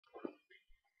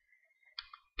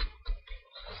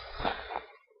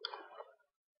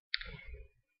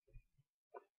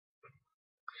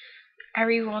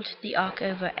Harry wanted the Ark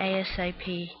over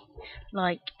ASAP,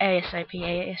 like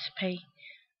ASAP,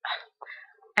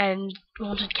 and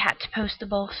wanted Cat to post the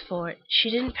boss for it.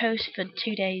 She didn't post for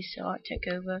 2 days, so I took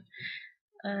over.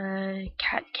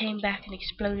 Cat came back and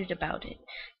exploded about it,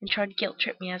 and tried to guilt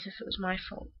trip me as if it was my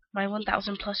fault. My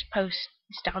 1,000 plus posts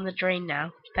is down the drain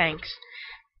now. Thanks.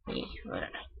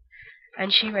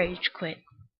 And she rage quit.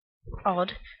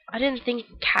 Odd. I didn't think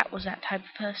Cat was that type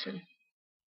of person.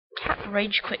 Cat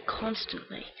rage quit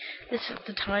constantly. This is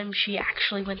the time she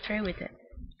actually went through with it,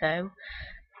 though.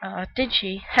 Did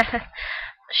she?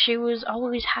 She was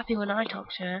always happy when I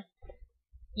talked to her.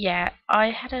 Yeah,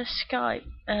 I had a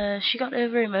Skype. She got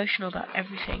over emotional about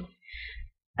everything.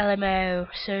 LMAO.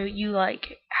 So you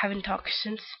haven't talked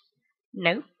since?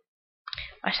 Nope.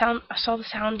 I saw the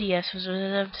sound DS was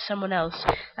reserved to someone else.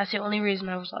 That's the only reason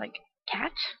I was like,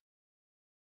 Cat?